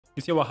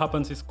You see what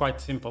happens is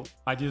quite simple.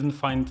 I didn't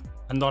find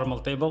a normal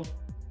table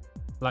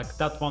like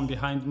that one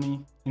behind me.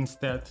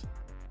 Instead,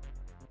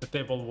 the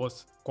table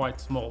was quite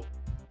small.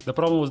 The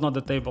problem was not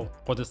the table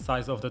or the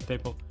size of the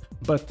table,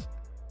 but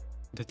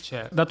the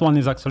chair. That one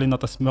is actually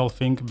not a small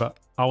thing, but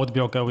I would be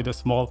okay with a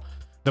small.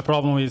 The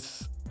problem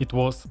is it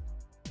was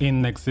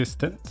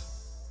inexistent,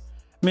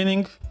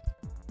 meaning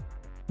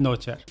no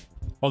chair.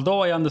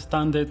 Although I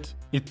understand it,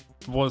 it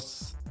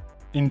was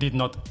indeed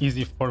not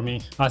easy for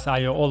me, as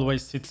I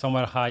always sit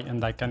somewhere high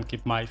and I can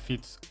keep my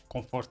feet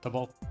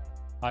comfortable.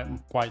 I'm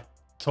quite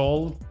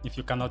tall, if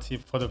you cannot see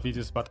for the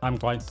videos, but I'm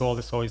quite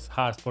tall, so it's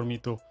hard for me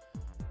to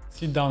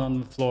sit down on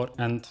the floor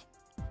and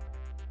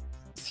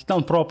sit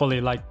down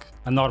properly like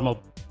a normal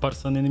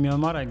person in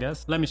Myanmar, I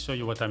guess. Let me show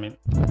you what I mean.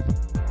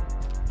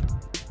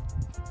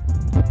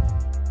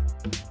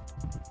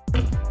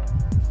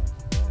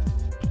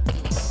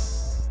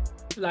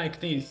 Like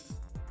this.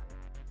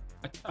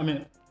 I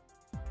mean,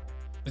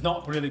 it's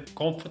not really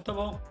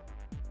comfortable.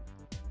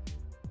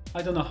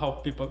 I don't know how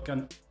people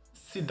can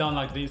sit down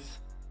like this.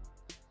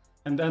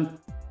 And then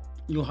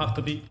you have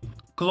to be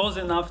close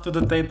enough to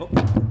the table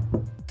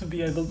to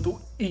be able to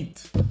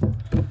eat.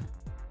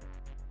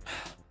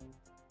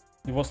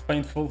 It was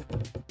painful,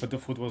 but the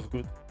food was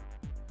good.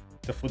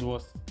 The food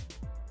was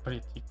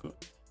pretty good.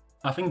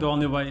 I think the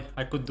only way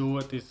I could do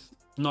it is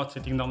not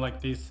sitting down like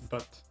this,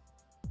 but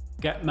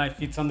get my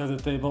feet under the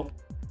table,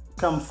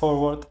 come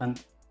forward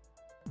and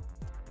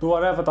do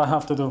whatever I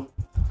have to do.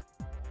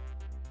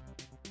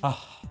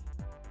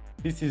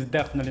 This is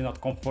definitely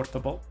not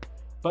comfortable,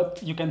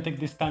 but you can take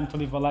this time to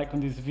leave a like on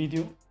this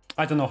video.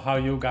 I don't know how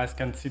you guys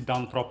can sit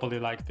down properly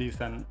like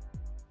this and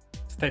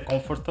stay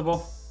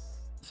comfortable.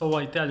 So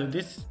I tell you,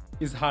 this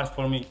is hard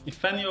for me.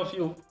 If any of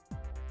you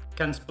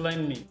can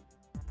explain me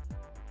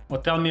or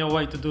tell me a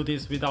way to do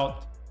this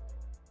without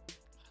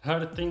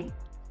hurting,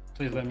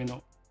 please let me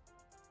know.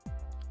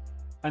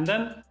 And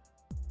then,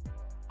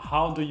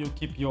 how do you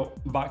keep your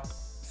back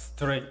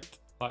straight?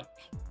 Like,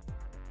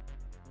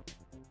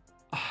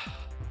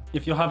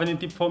 if you have any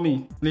tip for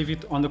me, leave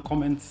it on the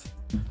comments,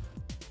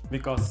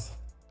 because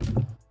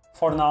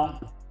for now,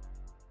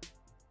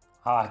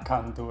 I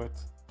can't do it.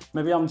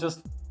 Maybe I'm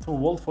just too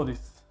old for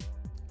this.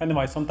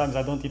 Anyway, sometimes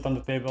I don't eat on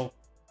the table,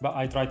 but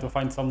I try to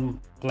find some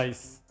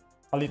place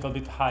a little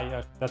bit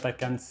higher that I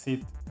can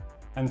sit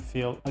and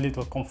feel a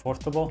little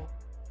comfortable.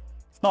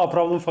 It's not a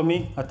problem for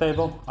me, a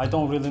table. I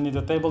don't really need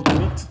a table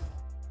to eat,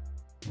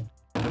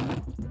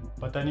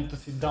 but I need to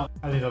sit down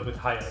a little bit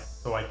higher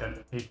so I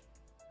can eat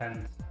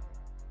and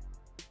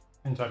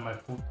enjoy my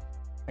food.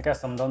 I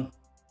guess I'm done.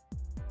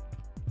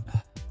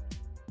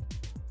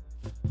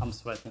 I'm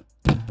sweating.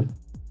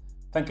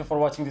 Thank you for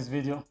watching this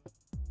video.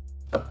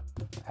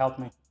 Help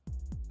me.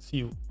 See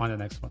you on the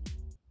next one.